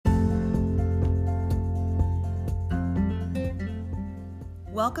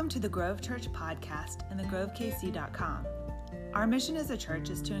Welcome to the Grove Church podcast and thegrovekc.com. Our mission as a church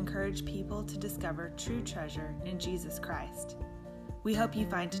is to encourage people to discover true treasure in Jesus Christ. We hope you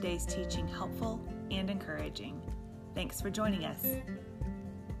find today's teaching helpful and encouraging. Thanks for joining us.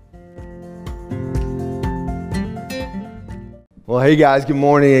 Well, hey guys, good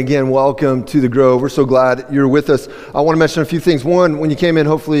morning. Again, welcome to the Grove. We're so glad you're with us. I want to mention a few things. One, when you came in,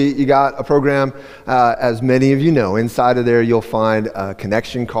 hopefully you got a program. As many of you know, inside of there you'll find a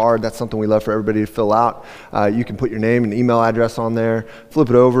connection card. That's something we love for everybody to fill out. You can put your name and email address on there, flip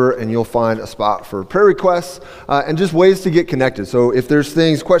it over, and you'll find a spot for prayer requests and just ways to get connected. So if there's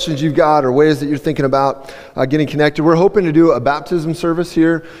things, questions you've got, or ways that you're thinking about getting connected, we're hoping to do a baptism service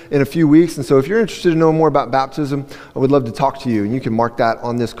here in a few weeks. And so if you're interested to know more about baptism, I would love to talk to you. And you can mark that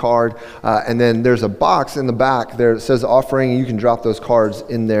on this card. And then there's a box in the back there that says offering, and you can drop those cards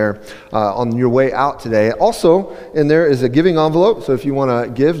in there on your way out today. Also, in there is a giving envelope. So if you want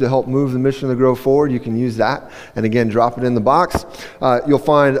to give to help move the mission of the Grove forward, you can use that. And again, drop it in the box. You'll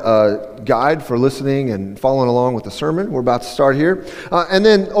find a guide for listening and following along with the sermon. We're about to start here. And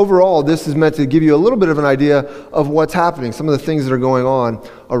then overall, this is meant to give you a little bit of an idea of what's happening, some of the things that are going on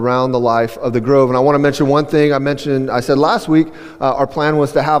around the life of the Grove. And I want to mention one thing I said last week, our plan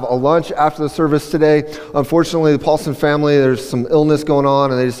was to have a lunch after the service today. Unfortunately, the Paulson family, there's some illness going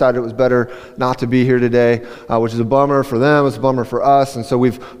on, and they decided it was better not to be here today, which is a bummer for them, it's a bummer for us. And so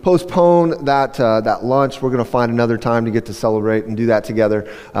we've postponed that lunch. We're going to find another time to get to celebrate and do that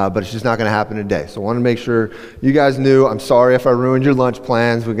together, but it's just not going to happen today. So I want to make sure you guys knew. I'm sorry if I ruined your lunch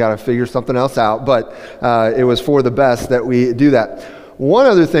plans. We got to figure something else out, but it was for the best that we do that. One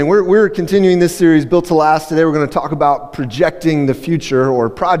other thing, we're continuing this series, Built to Last. Today we're going to talk about projecting the future or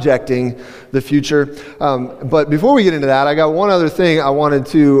projecting the future. But before we get into that, I got one other thing I wanted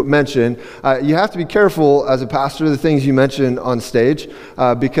to mention. You have to be careful as a pastor the things you mention on stage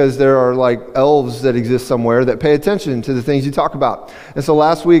because there are like elves that exist somewhere that pay attention to the things you talk about. And so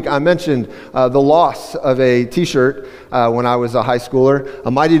last week I mentioned the loss of a t-shirt when I was a high schooler, a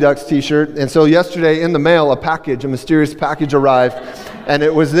Mighty Ducks t-shirt. And so yesterday in the mail, a mysterious package arrived. And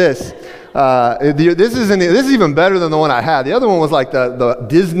it was this. This is even better than the one I had. The other one was like the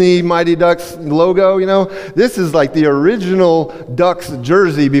Disney Mighty Ducks logo, you know. This is like the original Ducks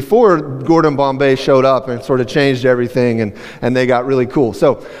jersey before Gordon Bombay showed up and sort of changed everything, and they got really cool.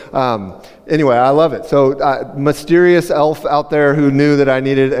 So anyway, I love it. So mysterious elf out there who knew that I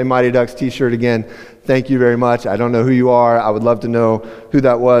needed a Mighty Ducks t-shirt again, thank you very much. I don't know who you are. I would love to know who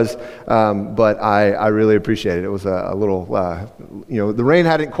that was, but I really appreciate it. It was a little, the rain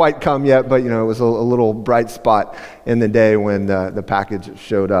hadn't quite come yet, but, it was a little bright spot in the day when the package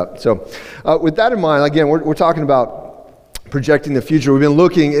showed up. So with that in mind, again, we're talking about projecting the future. We've been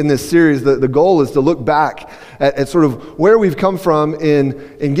looking in this series, the goal is to look back at sort of where we've come from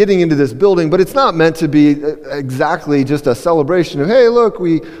in getting into this building, but it's not meant to be exactly just a celebration of, hey, look,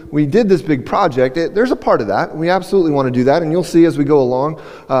 we did this big project. There's a part of that. We absolutely want to do that, and you'll see as we go along,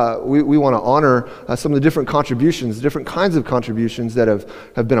 we want to honor some of the different contributions, different kinds of contributions that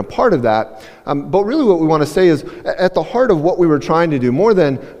have been a part of that. But really what we want to say is, at the heart of what we were trying to do, more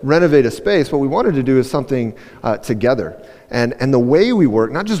than renovate a space, what we wanted to do is something together. And the way we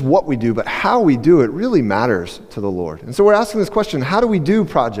work, not just what we do, but how we do it really matters to the Lord. And so we're asking this question, how do we do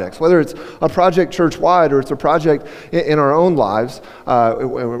projects? Whether it's a project church-wide or it's a project in our own lives,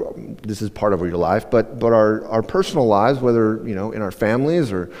 this is part of your life, but our personal lives, whether in our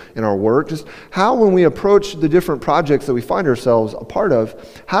families or in our work, just how when we approach the different projects that we find ourselves a part of,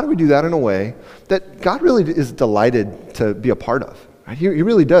 how do we do that in a way that God really is delighted to be a part of? He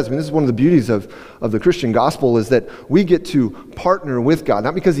really does. I mean, this is one of the beauties of the Christian gospel is that we get to partner with God,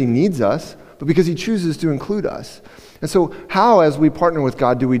 not because he needs us, but because he chooses to include us. And so how, as we partner with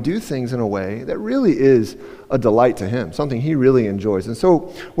God, do we do things in a way that really is a delight to him, something he really enjoys? And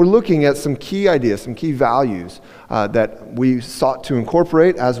so we're looking at some key ideas, some key values that we sought to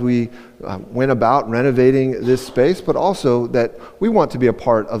incorporate as we went about renovating this space, but also that we want to be a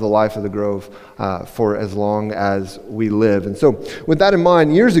part of the life of the Grove for as long as we live. And so with that in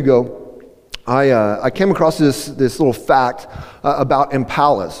mind, years ago, I came across this little fact about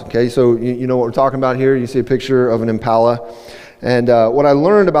impalas. Okay, so you know what we're talking about here. You see a picture of an impala. And what I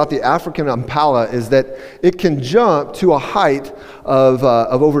learned about the African impala is that it can jump to a height of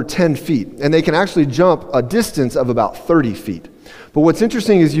over 10 feet. And they can actually jump a distance of about 30 feet. But what's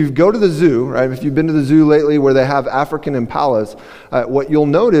interesting is you go to the zoo, right? If you've been to the zoo lately where they have African impalas, what you'll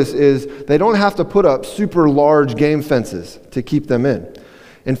notice is they don't have to put up super large game fences to keep them in.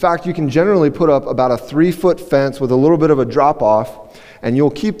 In fact, you can generally put up about a 3-foot fence with a little bit of a drop-off, and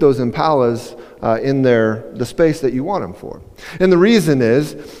you'll keep those impalas in the space that you want them for. And the reason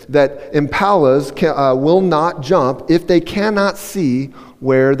is that impalas will not jump if they cannot see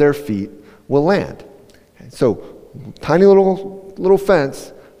where their feet will land. Okay, so tiny little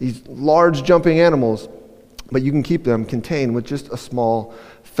fence, these large jumping animals, but you can keep them contained with just a small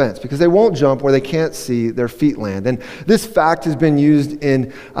fence because they won't jump where they can't see their feet land. And this fact has been used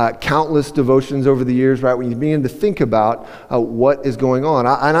in countless devotions over the years, right? When you begin to think about what is going on.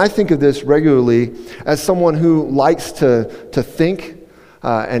 And I think of this regularly as someone who likes to think,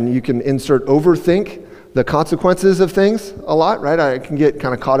 and you can insert overthink the consequences of things a lot, right? I can get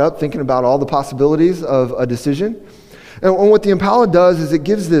kind of caught up thinking about all the possibilities of a decision. And what the impala does is it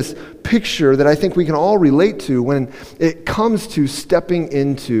gives this picture that I think we can all relate to when it comes to stepping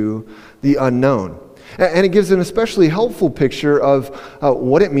into the unknown. And it gives an especially helpful picture of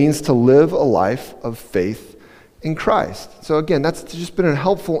what it means to live a life of faith in Christ. So again, that's just been a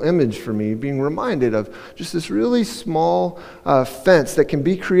helpful image for me, being reminded of just this really small fence that can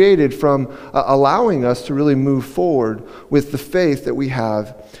be created from allowing us to really move forward with the faith that we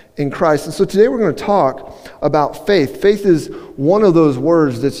have in Christ. And so today we're going to talk about faith. Faith is one of those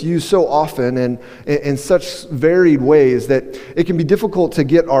words that's used so often and in such varied ways that it can be difficult to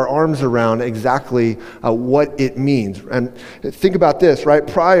get our arms around exactly what it means. And think about this, right?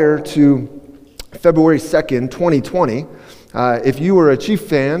 Prior to February 2nd, 2020, if you were a Chiefs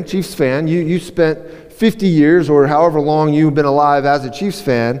fan, you spent 50 years or however long you've been alive as a Chiefs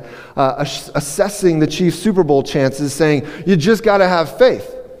fan assessing the Chiefs Super Bowl chances, saying you just got to have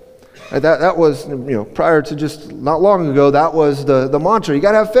faith. That was, prior to just not long ago, that was the mantra. You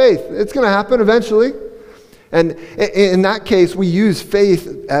got to have faith. It's going to happen eventually. And in that case, we use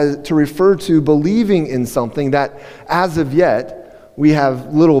faith to refer to believing in something that, as of yet, we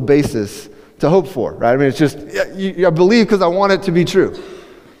have little basis to hope for, right? I mean, it's just, I believe because I want it to be true.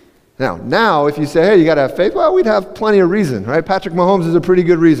 Now, if you say, hey, you got to have faith, well, we'd have plenty of reason, right? Patrick Mahomes is a pretty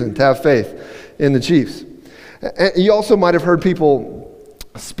good reason to have faith in the Chiefs. And you also might have heard people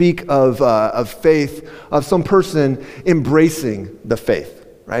speak of faith, of some person embracing the faith,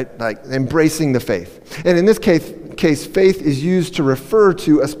 right? Like embracing the faith. And in this case, faith is used to refer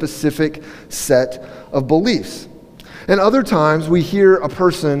to a specific set of beliefs. And other times we hear of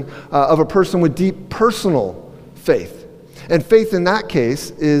a person with deep personal faith. And faith in that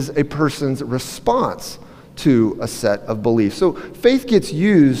case is a person's response to a set of beliefs. So faith gets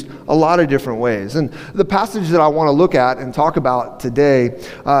used a lot of different ways. And the passage that I want to look at and talk about today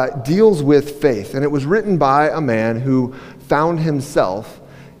deals with faith. And it was written by a man who found himself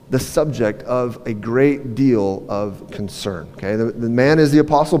the subject of a great deal of concern. Okay, the man is the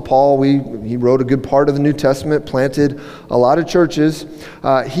Apostle Paul. He wrote a good part of the New Testament, planted a lot of churches.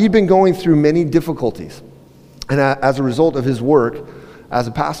 He'd been going through many difficulties, and as a result of his work as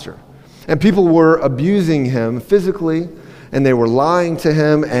a pastor. And people were abusing him physically, and they were lying to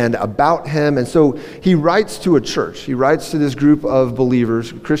him and about him. And so he writes to a church. He writes to this group of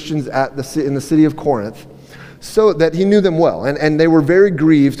believers, Christians in the city of Corinth, so that he knew them well. And they were very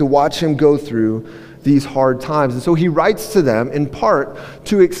grieved to watch him go through these hard times. And so he writes to them in part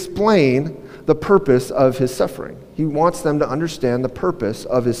to explain the purpose of his suffering. He wants them to understand the purpose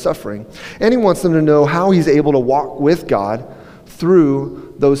of his suffering. And he wants them to know how he's able to walk with God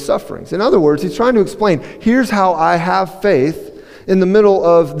through those sufferings. In other words, he's trying to explain, here's how I have faith in the middle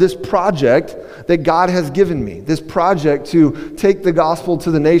of this project that God has given me, this project to take the gospel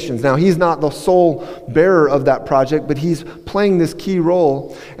to the nations. Now, he's not the sole bearer of that project, but he's playing this key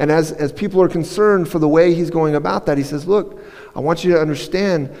role. And as people are concerned for the way he's going about that, he says, look, I want you to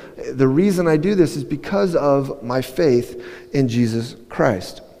understand the reason I do this is because of my faith in Jesus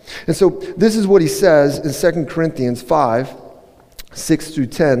Christ. And so this is what he says in 2 Corinthians 5, 6 through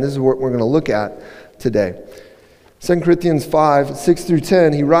 10. This is what we're going to look at today. 2 Corinthians 5, 6 through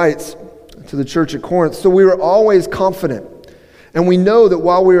 10, he writes to the church at Corinth, so we are always confident, and we know that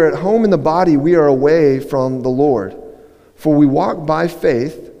while we are at home in the body, we are away from the Lord. For we walk by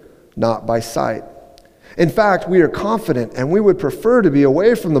faith, not by sight. In fact, we are confident, and we would prefer to be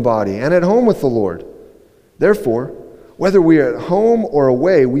away from the body and at home with the Lord. Therefore, whether we are at home or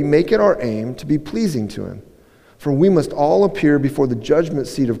away, we make it our aim to be pleasing to him. For we must all appear before the judgment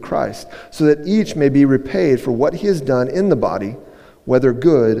seat of Christ, so that each may be repaid for what he has done in the body, whether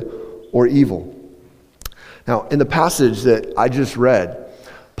good or evil. Now, in the passage that I just read,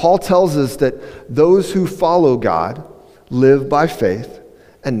 Paul tells us that those who follow God live by faith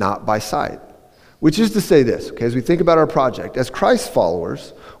and not by sight. Which is to say this, okay, as we think about our project, as Christ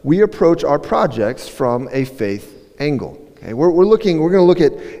followers, we approach our projects from a faith angle. Okay, we're going to look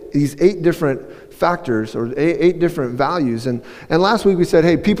at these 8 different factors or 8 different values. And last week we said,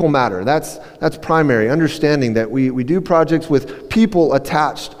 hey, people matter. That's primary, understanding that we do projects with people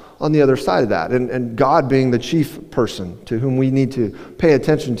attached on the other side of that, and God being the chief person to whom we need to pay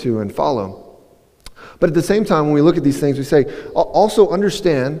attention to and follow. But at the same time, when we look at these things, we say, also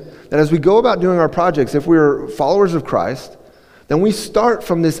understand that as we go about doing our projects, if we're followers of Christ, then we start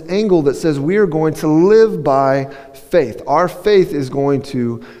from this angle that says we are going to live by faith. Our faith is going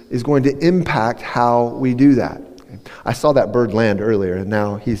to impact how we do that. I saw that bird land earlier, and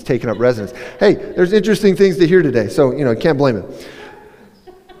now he's taken up residence. Hey, there's interesting things to hear today, so can't blame him.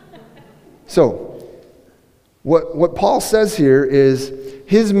 So, what Paul says here is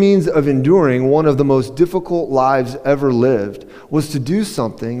his means of enduring one of the most difficult lives ever lived was to do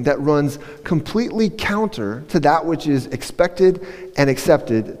something that runs completely counter to that which is expected and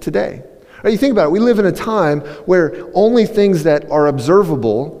accepted today. Right, you think about it, we live in a time where only things that are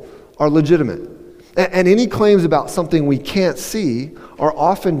observable are legitimate. And any claims about something we can't see are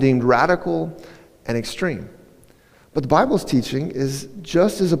often deemed radical and extreme. But the Bible's teaching is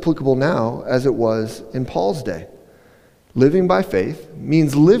just as applicable now as it was in Paul's day. Living by faith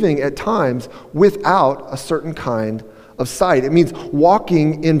means living at times without a certain kind of sight. It means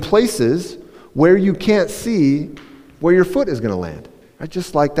walking in places where you can't see where your foot is going to land. Right?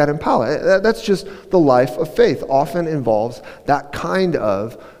 Just like that impala. That's just the life of faith. Often involves that kind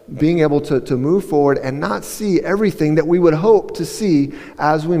of being able to move forward and not see everything that we would hope to see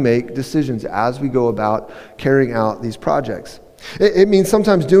as we make decisions, as we go about carrying out these projects. It means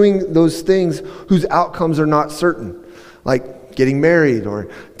sometimes doing those things whose outcomes are not certain, like getting married or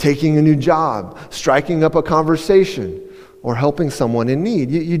taking a new job, striking up a conversation, or helping someone in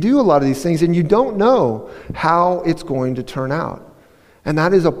need. You do a lot of these things and you don't know how it's going to turn out. And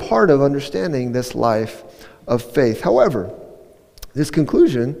that is a part of understanding this life of faith. However, this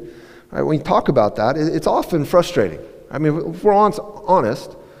conclusion, right, when you talk about that, it's often frustrating. I mean, if we're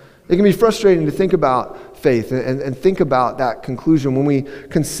honest, it can be frustrating to think about faith and think about that conclusion when we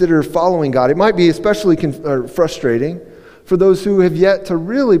consider following God. It might be especially frustrating for those who have yet to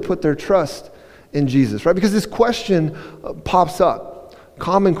really put their trust in Jesus, right? Because this question pops up,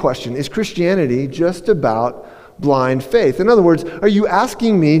 common question, is Christianity just about blind faith? In other words, are you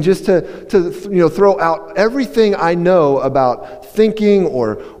asking me just to throw out everything I know about thinking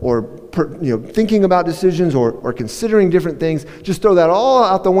or thinking about decisions or considering different things, just throw that all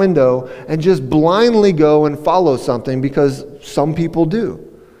out the window and just blindly go and follow something because some people do?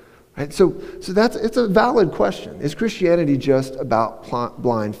 Right? So it's a valid question. Is Christianity just about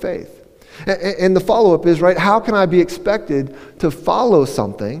blind faith? And the follow-up is, right, how can I be expected to follow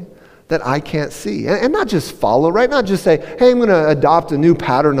something that I can't see? And not just follow, right? Not just say, hey, I'm going to adopt a new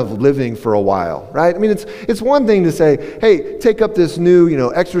pattern of living for a while, right? I mean, it's one thing to say, hey, take up this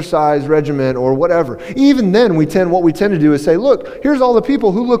new, exercise regimen or whatever. Even then, what we tend to do is say, look, here's all the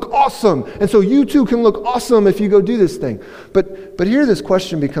people who look awesome, and so you too can look awesome if you go do this thing. But here this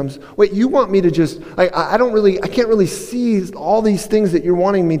question becomes, wait, you want me to just, I can't really see all these things that you're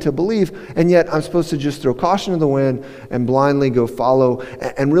wanting me to believe, and yet I'm supposed to just throw caution to the wind and blindly go follow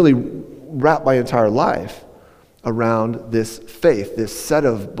and really wrap my entire life around this faith, this set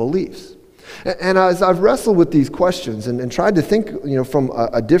of beliefs. And as I've wrestled with these questions and tried to think, from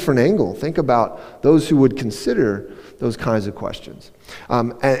a different angle, think about those who would consider those kinds of questions.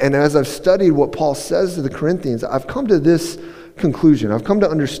 And as I've studied what Paul says to the Corinthians, I've come to this conclusion. I've come to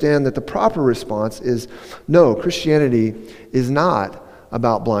understand that the proper response is, no, Christianity is not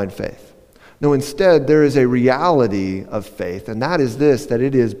about blind faith. No, instead, there is a reality of faith, and that is this, that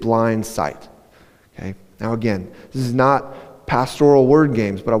it is blind sight. Okay? Now again, this is not pastoral word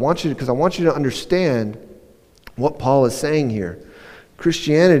games, but I want you to understand what Paul is saying here.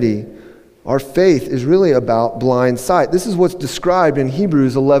 Christianity, our faith, is really about blind sight. This is what's described in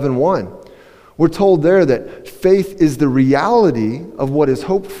Hebrews 11:1. We're told there that faith is the reality of what is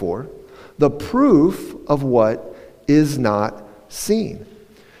hoped for, the proof of what is not seen.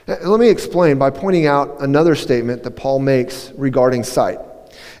 Let me explain by pointing out another statement that Paul makes regarding sight.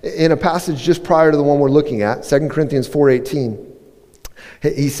 In a passage just prior to the one we're looking at, 2 Corinthians 4:18,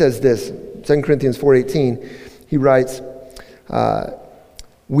 he says this, 2 Corinthians 4:18, he writes,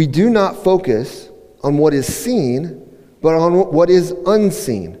 we do not focus on what is seen, but on what is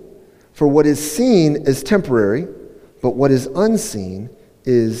unseen. For what is seen is temporary, but what is unseen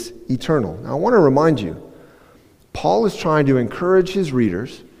is eternal. Now I want to remind you, Paul is trying to encourage his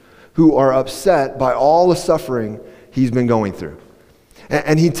readers who are upset by all the suffering he's been going through.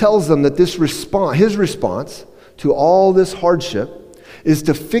 And he tells them that his response to all this hardship is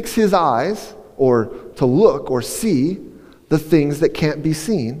to fix his eyes or to look or see the things that can't be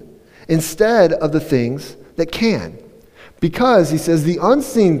seen instead of the things that can. Because, he says, the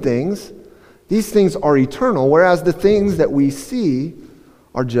unseen things, these things are eternal, whereas the things that we see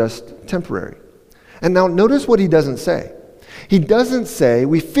are just temporary. And now notice what he doesn't say. He doesn't say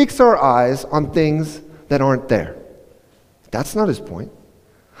we fix our eyes on things that aren't there. That's not his point.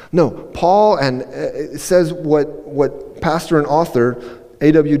 No, Paul says what pastor and author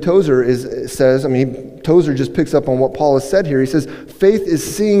A.W. Tozer says. I mean, Tozer just picks up on what Paul has said here. He says, faith is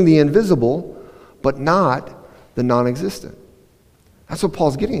seeing the invisible, but not the non-existent. That's what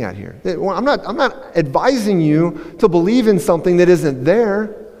Paul's getting at here. I'm not advising you to believe in something that isn't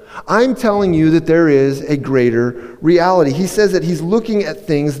there. I'm telling you that there is a greater reality. He says that he's looking at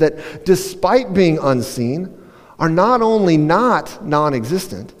things that, despite being unseen, are not only not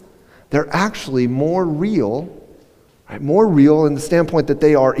non-existent, they're actually more real, right? More real in the standpoint that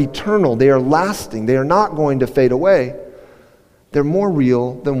they are eternal, they are lasting, they are not going to fade away. They're more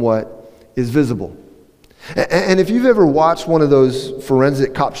real than what is visible. And if you've ever watched one of those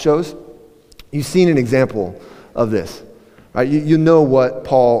forensic cop shows, you've seen an example of this. Right? You know what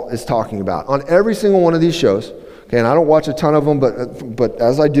Paul is talking about. On every single one of these shows, okay, and I don't watch a ton of them, but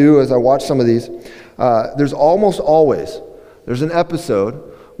as I watch some of these, there's almost always, there's an episode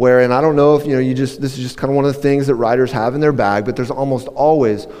where, and I don't know if, this is just kind of one of the things that writers have in their bag, but there's almost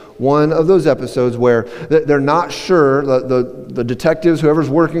always one of those episodes where they're not sure, the detectives, whoever's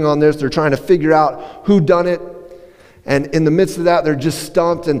working on this, they're trying to figure out who done it. And in the midst of that, they're just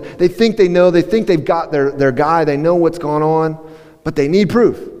stumped, and they think they know, they think they've got their guy, they know what's going on, but they need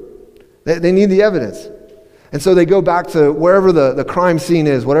proof. They need the evidence. And so they go back to wherever the crime scene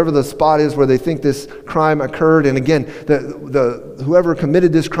is, whatever the spot is where they think this crime occurred. And again, whoever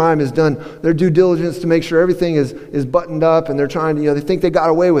committed this crime has done their due diligence to make sure everything is buttoned up, and they're trying to, they think they got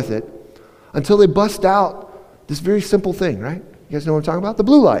away with it until they bust out this very simple thing, right? You guys know what I'm talking about? The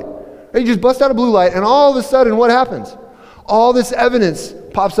blue light. You just bust out a blue light, and all of a sudden, what happens? All this evidence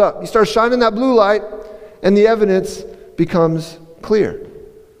pops up. You start shining that blue light, and the evidence becomes clear,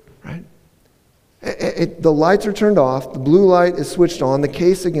 right? The lights are turned off, the blue light is switched on, the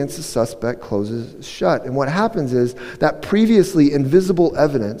case against the suspect closes shut. And what happens is that previously invisible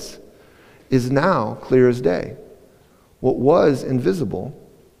evidence is now clear as day. What was invisible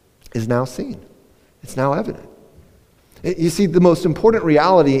is now seen. It's now evident. You see, the most important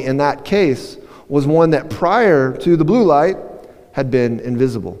reality in that case was one that prior to the blue light had been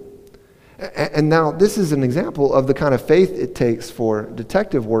invisible. And now this is an example of the kind of faith it takes for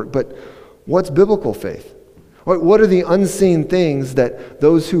detective work, but what's biblical faith? What are the unseen things that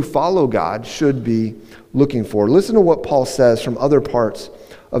those who follow God should be looking for? Listen to what Paul says from other parts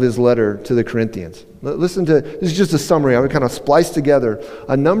of his letter to the Corinthians. Listen to, this is just a summary. I would kind of splice together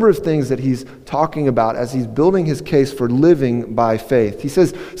a number of things that he's talking about as he's building his case for living by faith. He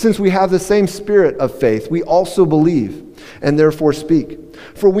says, since we have the same spirit of faith, we also believe and therefore speak.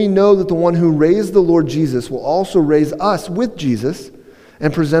 For we know that the one who raised the Lord Jesus will also raise us with Jesus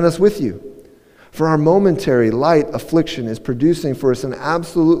and present us with you. For our momentary light affliction is producing for us an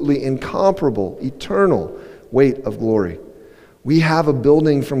absolutely incomparable, eternal weight of glory. We have a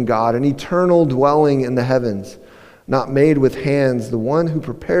building from God, an eternal dwelling in the heavens, not made with hands. The one who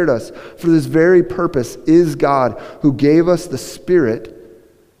prepared us for this very purpose is God, who gave us the Spirit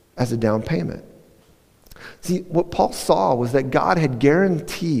as a down payment. See, what Paul saw was that God had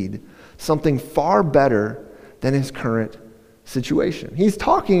guaranteed something far better than his current situation. He's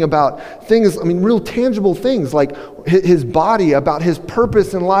talking about things, real tangible things like his body, about his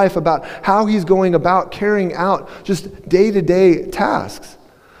purpose in life, about how he's going about carrying out just day-to-day tasks.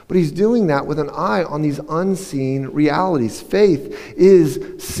 But he's doing that with an eye on these unseen realities. Faith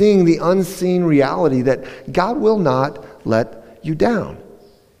is seeing the unseen reality that God will not let you down.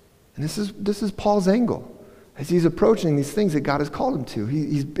 And this is Paul's angle as he's approaching these things that God has called him to.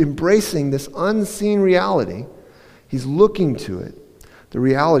 He's embracing this unseen reality. He's looking to it, the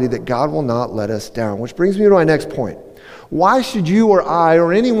reality that God will not let us down. Which brings me to my next point. Why should you or I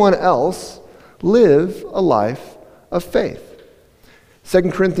or anyone else live a life of faith? 2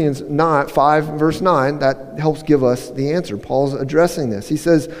 Corinthians 5, verse 9, that helps give us the answer. Paul's addressing this. He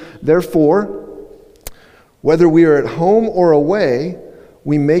says, therefore, whether we are at home or away,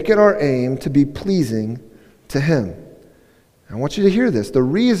 we make it our aim to be pleasing to him. I want you to hear this. The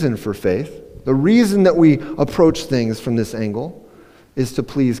reason for faith, the reason that we approach things from this angle is to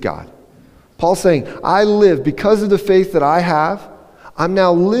please God. Paul's saying, I live because of the faith that I have. I'm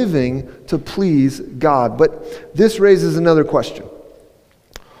now living to please God. But this raises another question.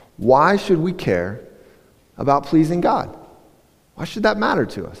 Why should we care about pleasing God? Why should that matter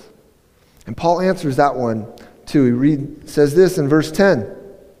to us? And Paul answers that one too. He says this in verse 10.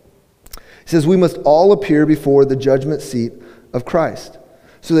 He says, we must all appear before the judgment seat of Christ,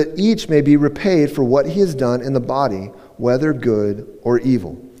 so that each may be repaid for what he has done in the body, whether good or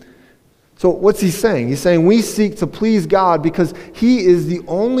evil. So what's he saying? He's saying we seek to please God because he is the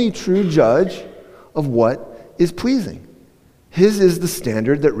only true judge of what is pleasing. His is the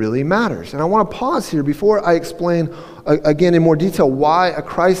standard that really matters. And I want to pause here before I explain again in more detail why a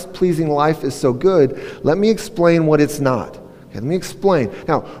Christ-pleasing life is so good. Let me explain what it's not. Okay, let me explain.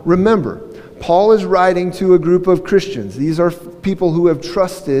 Now, remember, Paul is writing to a group of Christians. These are people who have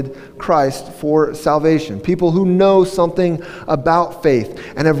trusted Christ for salvation, people who know something about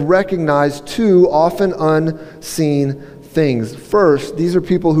faith and have recognized two often unseen things. First, these are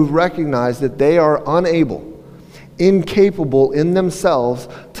people who've recognized that they are unable, incapable in themselves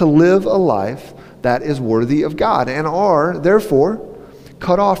to live a life that is worthy of God and are, therefore,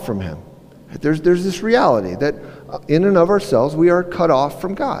 cut off from him. There's this reality that in and of ourselves, we are cut off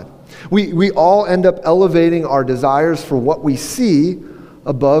from God. We all end up elevating our desires for what we see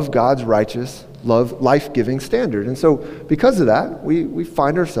above God's righteous, life-giving standard. And so because of that, we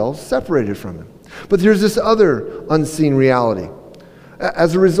find ourselves separated from him. But there's this other unseen reality.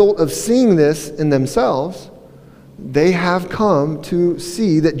 As a result of seeing this in themselves, they have come to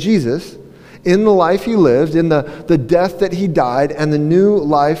see that Jesus, in the life he lived, in the death that he died, and the new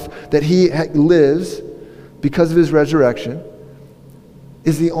life that he lives because of his resurrection,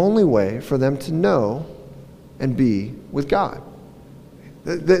 is the only way for them to know and be with God.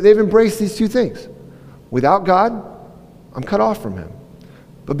 They've embraced these two things. Without God, I'm cut off from him.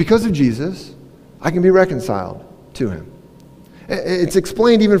 But because of Jesus, I can be reconciled to him. It's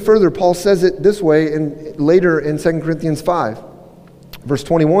explained even further. Paul says it this way later in 2 Corinthians 5. Verse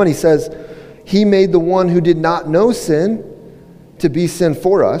 21, he says, he made the one who did not know sin to be sin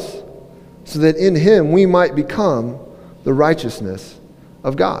for us, so that in him we might become the righteousness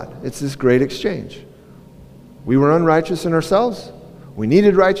of God. It's this great exchange. We were unrighteous in ourselves. We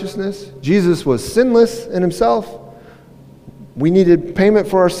needed righteousness. Jesus was sinless in himself. We needed payment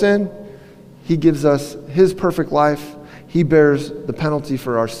for our sin. He gives us his perfect life. He bears the penalty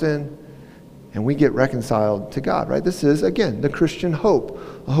for our sin. And we get reconciled to God, right? This is, again, the Christian hope,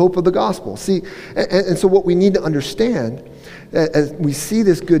 a hope of the gospel. See, and so what we need to understand as we see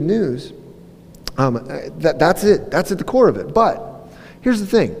this good news, that's it. That's at the core of it. But here's the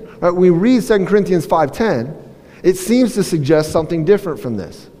thing. Right? When we read 2 Corinthians 5:10, it seems to suggest something different from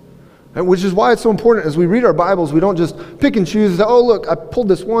this. Right? Which is why it's so important as we read our Bibles, we don't just pick and choose and say, oh, look, I pulled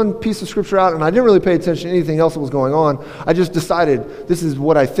this one piece of scripture out and I didn't really pay attention to anything else that was going on. I just decided this is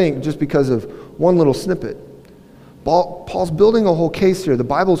what I think just because of one little snippet. Paul's building a whole case here. The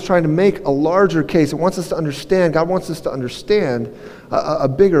Bible's trying to make a larger case. It wants us to understand. God wants us to understand a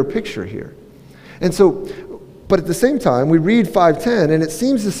bigger picture here. And so, but at the same time, we read 5:10, and it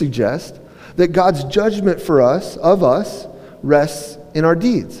seems to suggest that God's judgment for us, of us, rests in our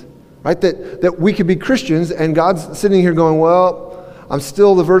deeds. Right? That we could be Christians, and God's sitting here going, well,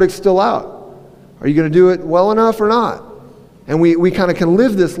 the verdict's still out. Are you going to do it well enough or not? And we kind of can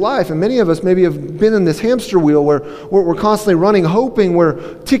live this life, and many of us maybe have been in this hamster wheel where we're constantly running, hoping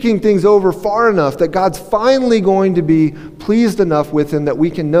we're ticking things over far enough that God's finally going to be pleased enough with him that we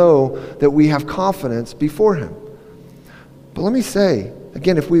can know that we have confidence before him. But let me say,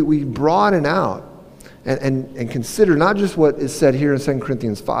 again, if we broaden out and consider not just what is said here in 2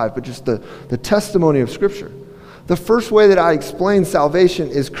 Corinthians 5, but just the testimony of Scripture, the first way that I explain salvation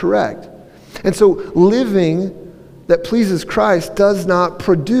is correct. And so living that pleases Christ does not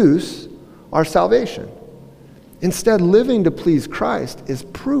produce our salvation. Instead, living to please Christ is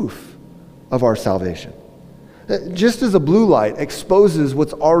proof of our salvation. Just as a blue light exposes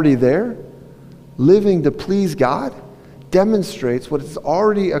what's already there, living to please God demonstrates what has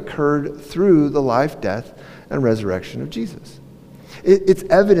already occurred through the life, death, and resurrection of Jesus. It's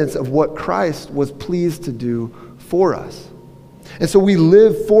evidence of what Christ was pleased to do for us. And so we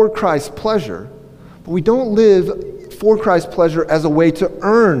live for Christ's pleasure, but we don't live for Christ's pleasure as a way to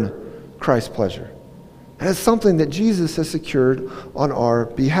earn Christ's pleasure. And it's something that Jesus has secured on our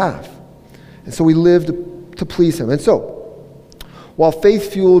behalf. And so we live to please him. And so, while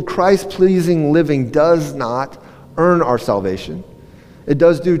faith-fueled, Christ-pleasing living does not earn our salvation, it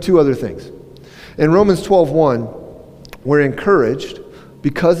does do two other things. In Romans 12:1, we're encouraged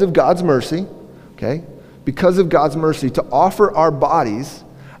because of God's mercy, okay, because of God's mercy, to offer our bodies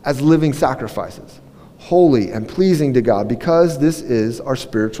as living sacrifices, holy and pleasing to God, because this is our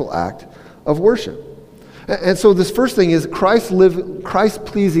spiritual act of worship. And so this first thing is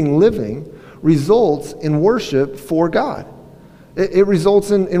Christ-pleasing living results in worship for God. It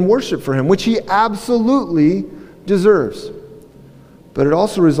results in worship for him, which he absolutely deserves. but it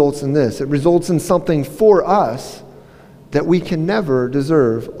also results in this. It results in something for us that we can never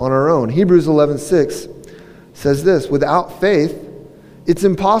deserve on our own. Hebrews 11:6 says this, without faith, it's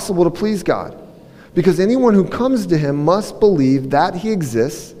impossible to please God, because anyone who comes to him must believe that he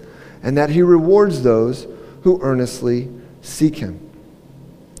exists and that he rewards those who earnestly seek him.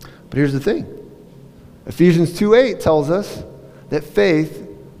 But here's the thing. Ephesians 2:8 tells us that faith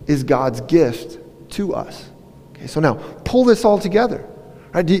is God's gift to us. Okay, so now, pull this all together.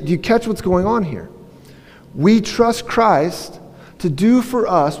 Right? Do you catch what's going on here? We trust Christ to do for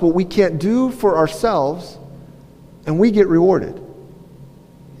us what we can't do for ourselves, and we get rewarded.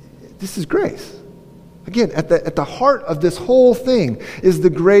 This is grace. Again, at the heart of this whole thing is the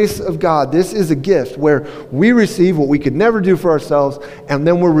grace of God. This is a gift where we receive what we could never do for ourselves, and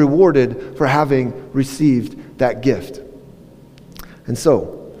then we're rewarded for having received that gift. And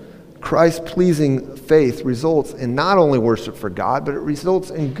so, Christ-pleasing faith results in not only worship for God, but it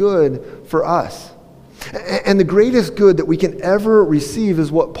results in good for us. And the greatest good that we can ever receive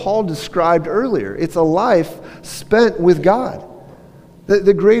is what Paul described earlier. It's a life spent with God.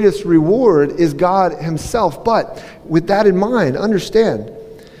 The greatest reward is God himself. But with that in mind, understand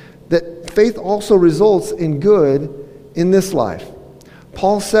that faith also results in good in this life.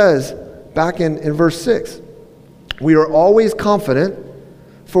 Paul says back in verse 6, we are always confident,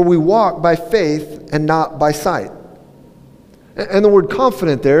 for we walk by faith and not by sight. And the word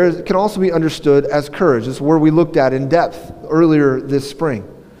confident there can also be understood as courage. This is where we looked at in depth earlier this spring.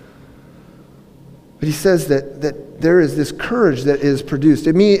 But he says that there is this courage that is produced.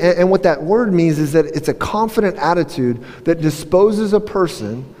 And what that word means is that it's a confident attitude that disposes a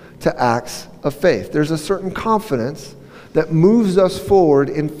person to acts of faith. There's a certain confidence that moves us forward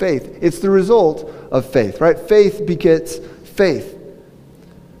in faith. It's the result of faith, right? Faith begets faith.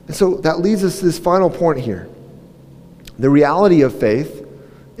 And so that leads us to this final point here. The reality of faith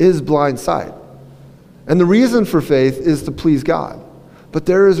is blind sight. And the reason for faith is to please God. But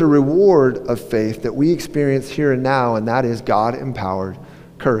there is a reward of faith that we experience here and now, and that is God-empowered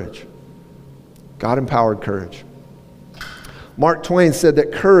courage. God-empowered courage. Mark Twain said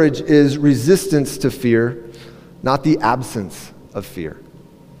that courage is resistance to fear, not the absence of fear.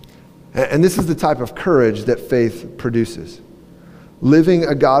 And this is the type of courage that faith produces. Living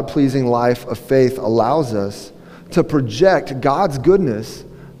a God-pleasing life of faith allows us to project God's goodness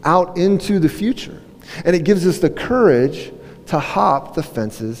out into the future. And it gives us the courage to hop the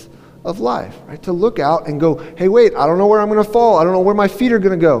fences of life, right? To look out and go, hey, wait, I don't know where I'm going to fall. I don't know where my feet are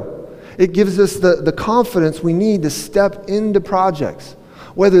going to go. It gives us the confidence we need to step into projects,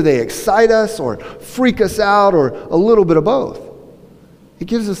 whether they excite us or freak us out or a little bit of both. It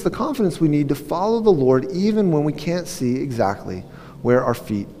gives us the confidence we need to follow the Lord even when we can't see exactly where our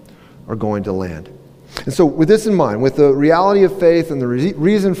feet are going to land. And so with this in mind, with the reality of faith and the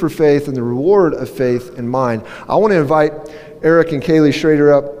reason for faith and the reward of faith in mind, I want to invite Eric and Kaylee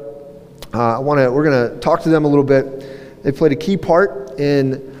Schrader up. We're going to talk to them a little bit. They played a key part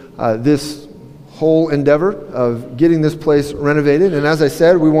in this whole endeavor of getting this place renovated. And as I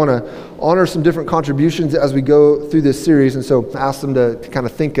said, we want to honor some different contributions as we go through this series. And so ask them to kind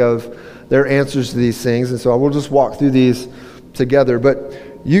of think of their answers to these things. And so we'll just walk through these together. But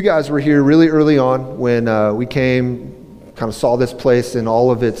you guys were here really early on when we came, kind of saw this place in all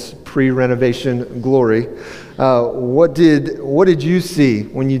of its pre-renovation glory. What did you see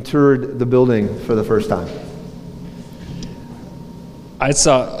when you toured the building for the first time? I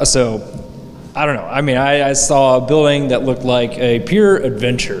saw a building that looked like a pure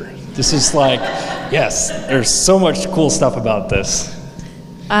adventure. This is like, yes, there's so much cool stuff about this.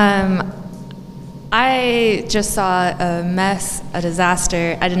 I just saw a mess, a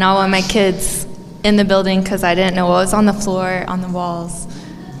disaster. I did not want my kids in the building because I didn't know what was on the floor, on the walls.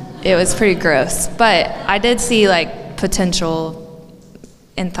 It was pretty gross. But I did see like potential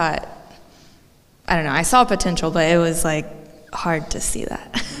and thought, I don't know, I saw potential, but it was like hard to see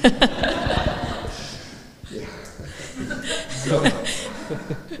that.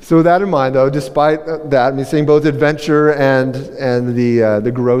 So with that in mind, though, despite that, seeing both adventure and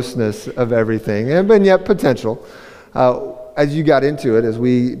the grossness of everything, but yet potential, as you got into it, as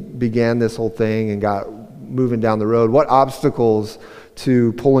we began this whole thing and got moving down the road, what obstacles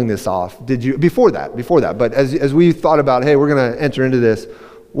to pulling this off did you, before that, but as we thought about, hey, we're going to enter into this,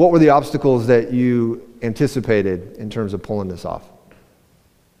 what were the obstacles that you anticipated in terms of pulling this off?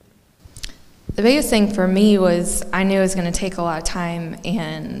 The biggest thing for me was I knew it was going to take a lot of time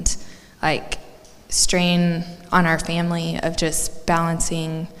and like strain on our family of just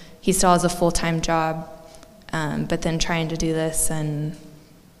balancing. He still has a full-time job, but then trying to do this and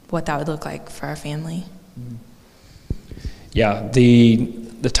what that would look like for our family. Yeah,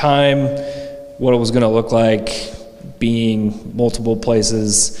 the time, what it was going to look like, being multiple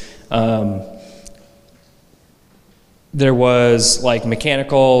places. There was like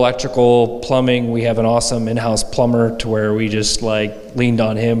mechanical, electrical, plumbing. We have an awesome in-house plumber to where we just like leaned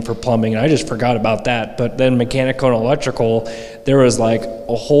on him for plumbing. And I just forgot about that. But then mechanical and electrical, there was like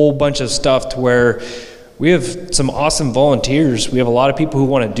a whole bunch of stuff to where we have some awesome volunteers. We have a lot of people who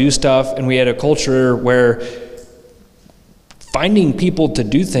want to do stuff, and we had a culture where finding people to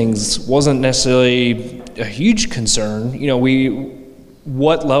do things wasn't necessarily a huge concern. You know,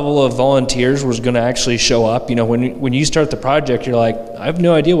 what level of volunteers was going to actually show up. You know, when you start the project, you're like, I have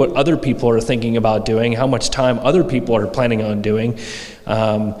no idea what other people are thinking about doing, how much time other people are planning on doing.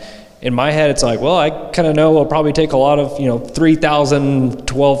 In my head, it's like, well, I kind of know it'll probably take a lot of, 3,000,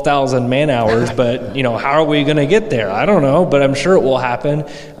 12,000 man hours, but, how are we going to get there? I don't know, but I'm sure it will happen.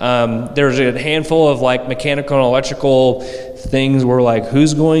 There's a handful of like mechanical and electrical things where like,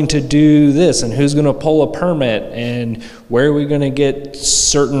 who's going to do this and who's going to pull a permit and where are we going to get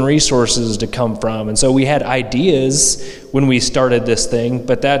certain resources to come from? And so we had ideas when we started this thing,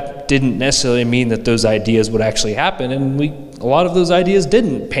 but that didn't necessarily mean that those ideas would actually happen. And a lot of those ideas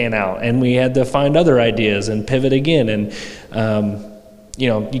didn't pan out, and we had to find other ideas and pivot again. And,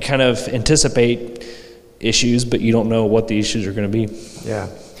 you kind of anticipate issues, but you don't know what the issues are going to be. Yeah.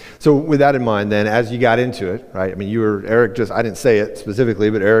 So with that in mind, then, as you got into it, right? I mean, Eric I didn't say it specifically,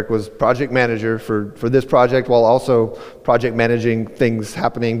 but Eric was project manager for this project while also project managing things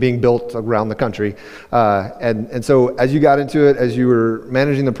happening, being built around the country. And so as you got into it, as you were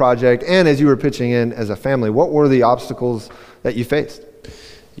managing the project, and as you were pitching in as a family, what were the obstacles that you faced?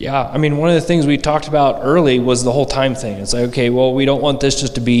 Yeah, I mean, one of the things we talked about early was the whole time thing. It's like, okay, well, we don't want this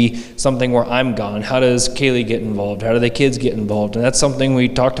just to be something where I'm gone. How does Kaylee get involved? How do the kids get involved? And that's something we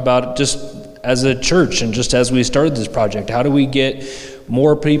talked about just as a church and just as we started this project. How do we get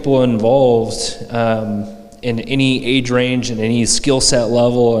more people involved in any age range and any skill set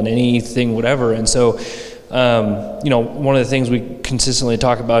level and anything, whatever? And so, one of the things we consistently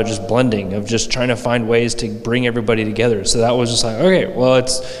talk about is just blending, of just trying to find ways to bring everybody together. So that was just like, okay, well,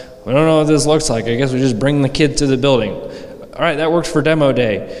 we don't know what this looks like. I guess we just bring the kids to the building. All right, that works for demo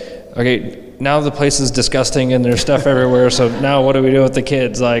day. Okay, now the place is disgusting and there's stuff everywhere. So now what do we do with the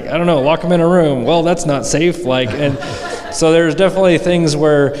kids? Like, I don't know, lock them in a room. Well, that's not safe. And so there's definitely things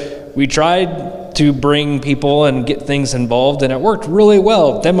where we tried to bring people and get things involved, and it worked really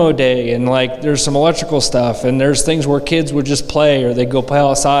well. Demo day, and there's some electrical stuff, and there's things where kids would just play or they'd go play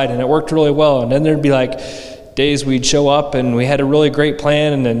outside, and it worked really well. And then there'd be days we'd show up and we had a really great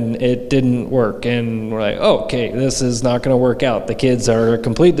plan and then it didn't work, and we're like, oh, okay, this is not going to work out. The kids are a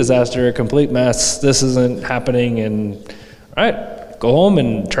complete disaster, a complete mess. This isn't happening, and all right, go home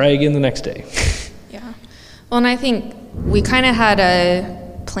and try again the next day. Yeah. Well, and I think we kind of had a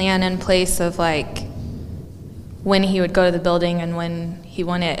plan in place of when he would go to the building and when he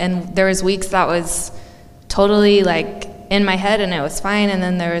wanted, and there was weeks that was totally in my head and it was fine, and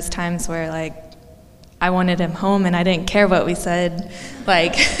then there was times where I wanted him home and I didn't care what we said,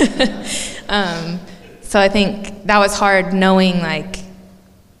 so I think that was hard, knowing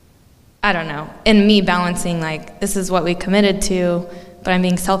I don't know, and me balancing this is what we committed to, but I'm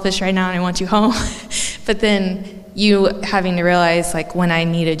being selfish right now and I want you home. But then you having to realize when I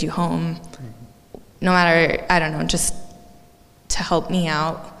needed you home, no matter, I don't know, just to help me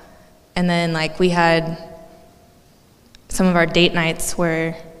out. And then we had some of our date nights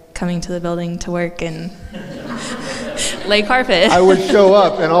were coming to the building to work and lay carpet. I would show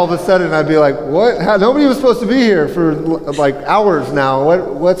up and all of a sudden I'd be like, what? Nobody was supposed to be here for hours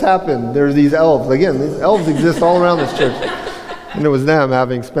now. What's happened? There's these elves. Again, these elves exist all around this church. And it was them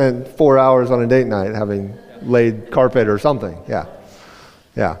having spent 4 hours on a date night, having laid carpet or something. Yeah.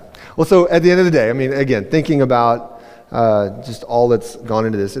 Well, so at the end of the day, I mean, again, thinking about just all that's gone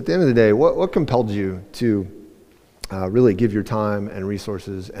into this, at the end of the day, what compelled you to really give your time and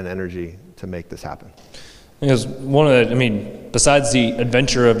resources and energy to make this happen? Because besides the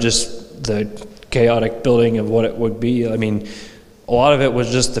adventure of just the chaotic building of what it would be, a lot of it was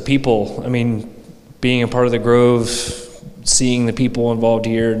just the people. Being a part of the Grove, seeing the people involved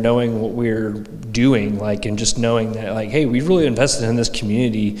here, knowing what we're doing, and just knowing that, hey, we've really invested in this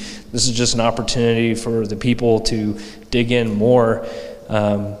community. This is just an opportunity for the people to dig in more.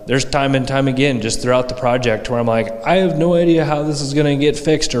 There's time and time again, just throughout the project, where I'm I have no idea how this is going to get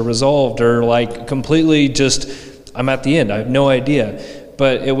fixed or resolved, or completely just, I'm at the end. I have no idea.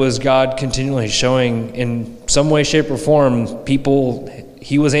 But it was God continually showing in some way, shape, or form, people,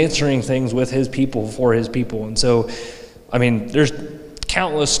 he was answering things with his people, for his people. And so, there's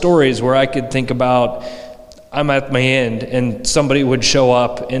countless stories where I could think about, I'm at my end and somebody would show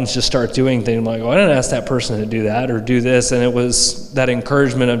up and just start doing things. I'm like, I didn't ask that person to do that or do this. And it was that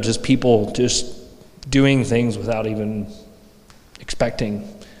encouragement of just people just doing things without even expecting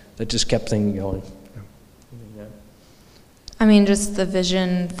that just kept things going. I mean, just the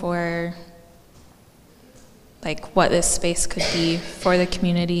vision for like what this space could be for the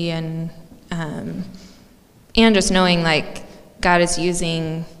community, and just knowing like God is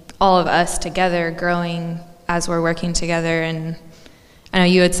using all of us together, growing as we're working together. And I know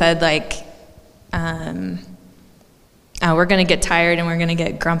you had said like we're going to get tired and we're going to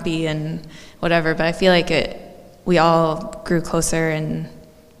get grumpy and whatever, but I feel like we all grew closer and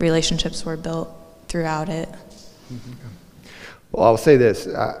relationships were built throughout it. Well, I'll say this.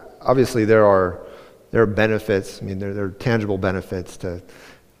 Obviously, there are benefits. I mean, there are tangible benefits to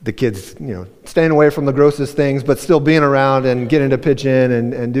the kids, staying away from the grossest things, but still being around and getting to pitch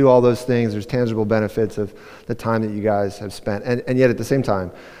in and do all those things. There's tangible benefits of the time that you guys have spent. And yet, at the same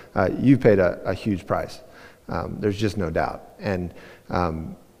time, you've paid a huge price. There's just no doubt. And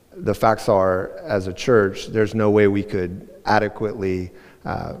the facts are, as a church, there's no way we could adequately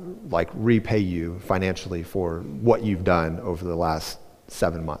repay you financially for what you've done over the last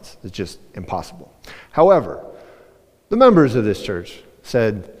 7 months. It's just impossible. However, the members of this church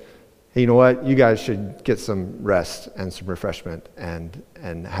said, hey, you know what? You guys should get some rest and some refreshment and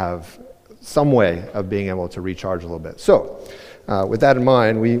have some way of being able to recharge a little bit. So with that in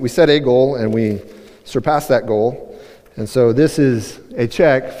mind, we set a goal and we surpassed that goal. And so this is a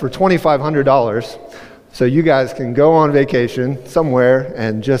check for $2,500. So you guys can go on vacation somewhere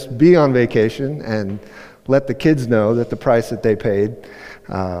and just be on vacation and let the kids know that the price that they paid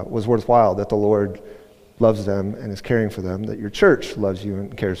was worthwhile, that the Lord loves them and is caring for them, that your church loves you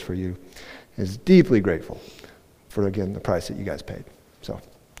and cares for you, is deeply grateful for, again, the price that you guys paid. So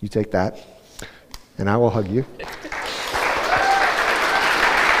you take that, and I will hug you.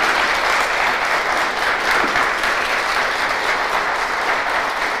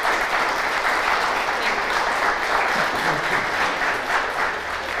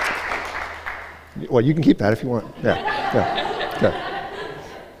 Well, you can keep that if you want. Yeah.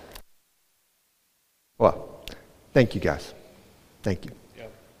 Well, thank you, guys. Thank you. Yeah,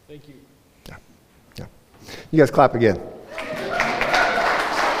 thank you. Yeah. You guys clap again.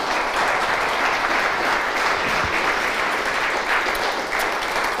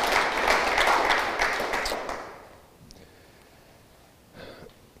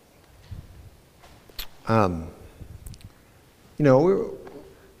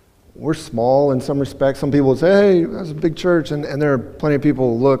 We're small in some respects. Some people would say, hey, that's a big church. And there are plenty of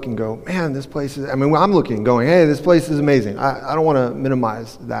people who look and go, man, this place is, I'm looking going, hey, this place is amazing. I don't want to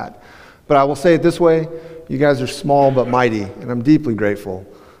minimize that. But I will say it this way, you guys are small but mighty, and I'm deeply grateful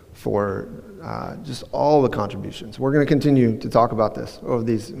for just all the contributions. We're going to continue to talk about this over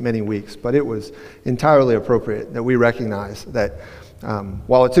these many weeks, but it was entirely appropriate that we recognize that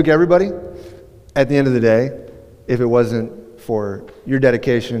while it took everybody, at the end of the day, if it wasn't for your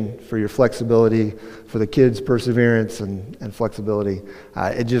dedication, for your flexibility, for the kids' perseverance and flexibility,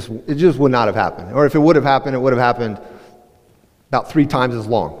 it just would not have happened. Or if it would have happened, it would have happened about 3 times as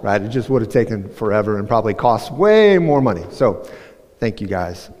long, right? It just would have taken forever and probably cost way more money. So thank you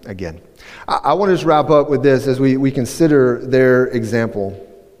guys again. I want to just wrap up with this as we consider their example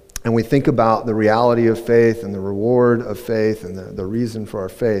and we think about the reality of faith and the reward of faith and the reason for our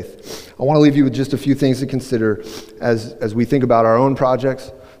faith. I want to leave you with just a few things to consider as we think about our own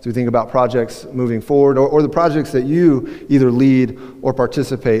projects, as we think about projects moving forward, or the projects that you either lead or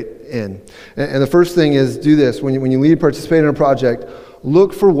participate in. And the first thing is, do this. When you lead, participate in a project,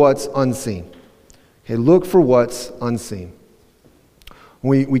 look for what's unseen. Okay, look for what's unseen.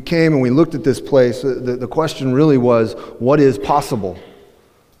 We came and we looked at this place. The question really was, what is possible?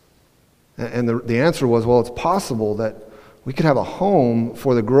 And the answer was, well, it's possible that we could have a home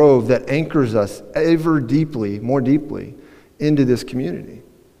for the Grove that anchors us ever more deeply into this community.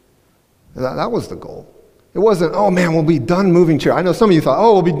 That was the goal. It wasn't, oh man, we'll be done moving chairs. I know some of you thought,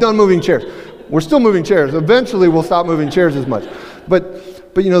 oh, we'll be done moving chairs. We're still moving chairs. Eventually we'll stop moving chairs as much.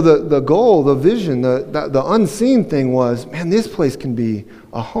 But the goal, the vision, the unseen thing was, man, this place can be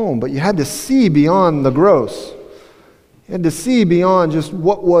a home. But you had to see beyond the gross. You had to see beyond just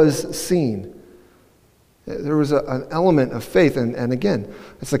what was seen. There was an element of faith. And again,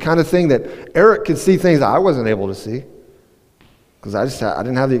 it's the kind of thing that Eric could see things that I wasn't able to see because I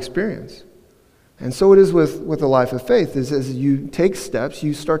didn't have the experience. And so it is with a life of faith. Is as you take steps,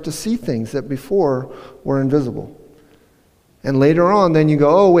 you start to see things that before were invisible. And later on, then you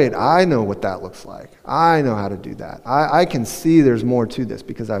go, oh, wait, I know what that looks like. I know how to do that. I can see there's more to this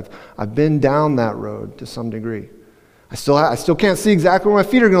because I've been down that road to some degree. I still can't see exactly where my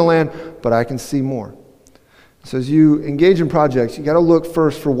feet are going to land, but I can see more. So as you engage in projects, you got to look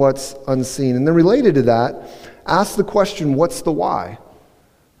first for what's unseen. And then related to that, ask the question, what's the why?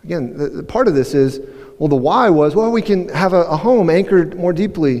 Again, the part of this is, well, the why was, well, we can have a home anchored more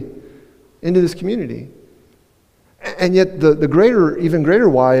deeply into this community. And yet the greater, even greater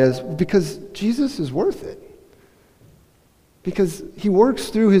why is because Jesus is worth it. Because he works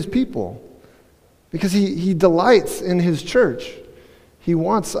through his people. Because he delights in his church. He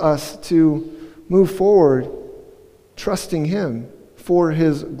wants us to move forward trusting him for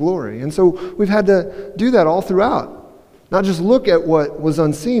his glory. And so we've had to do that all throughout. Not just look at what was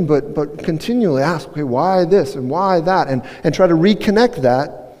unseen, but continually ask, okay, why this and why that? And try to reconnect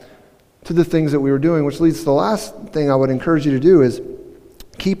that to the things that we were doing, which leads to the last thing I would encourage you to do is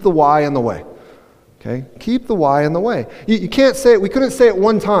keep the why in the way. Okay? Keep the why in the way. You can't say it. We couldn't say it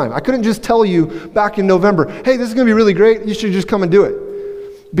one time. I couldn't just tell you back in November, hey, this is going to be really great. You should just come and do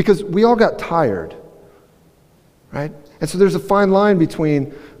it. Because we all got tired. Right? And so there's a fine line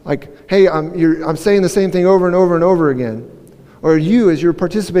between like, hey, I'm saying the same thing over and over and over again. Or you, as you're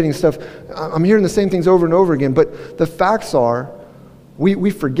participating in stuff, I'm hearing the same things over and over again. But the facts are,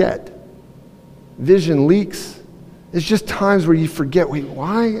 we forget. Vision leaks. It's just times where you forget, wait,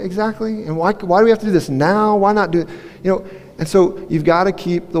 why exactly? And why do we have to do this now? Why not do it? And so you've got to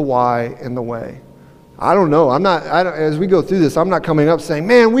keep the why in the way. I don't know. As we go through this, I'm not coming up saying,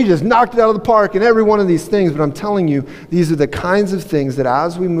 man, we just knocked it out of the park in every one of these things. But I'm telling you, these are the kinds of things that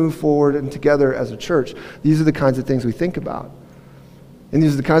as we move forward and together as a church, these are the kinds of things we think about. And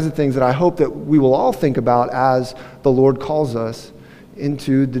these are the kinds of things that I hope that we will all think about as the Lord calls us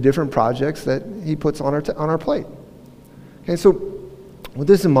into the different projects that he puts on our plate. Okay, so with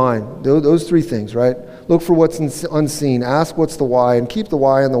this in mind, those three things, right? Look for what's unseen, ask what's the why, and keep the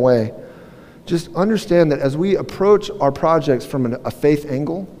why in the way. Just understand that as we approach our projects from a faith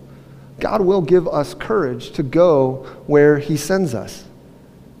angle, God will give us courage to go where he sends us.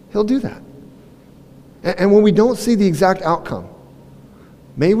 He'll do that. And when we don't see the exact outcome,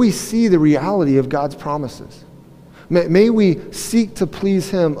 may we see the reality of God's promises. May we seek to please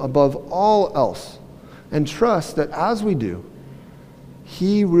him above all else and trust that as we do,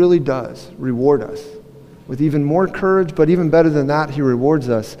 he really does reward us with even more courage, but even better than that, he rewards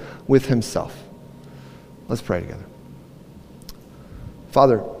us with himself. Let's pray together.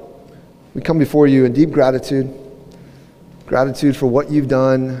 Father, we come before you in deep gratitude for what you've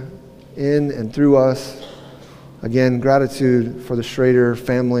done in and through us. Again, gratitude for the Schrader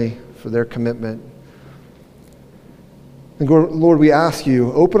family, for their commitment. And Lord, we ask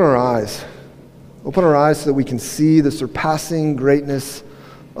you, open our eyes so that we can see the surpassing greatness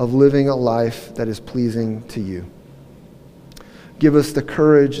of living a life that is pleasing to you. Give us the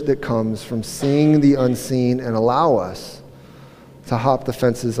courage that comes from seeing the unseen and allow us to hop the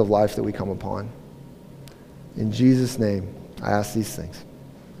fences of life that we come upon. In Jesus' name, I ask these things.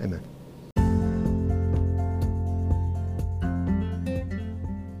 Amen.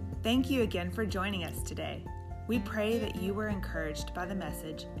 Thank you again for joining us today. We pray that you were encouraged by the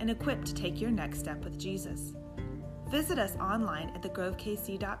message and equipped to take your next step with Jesus. Visit us online at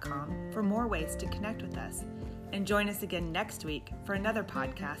thegrovekc.com for more ways to connect with us. And join us again next week for another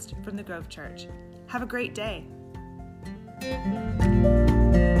podcast from the Grove Church. Have a great day.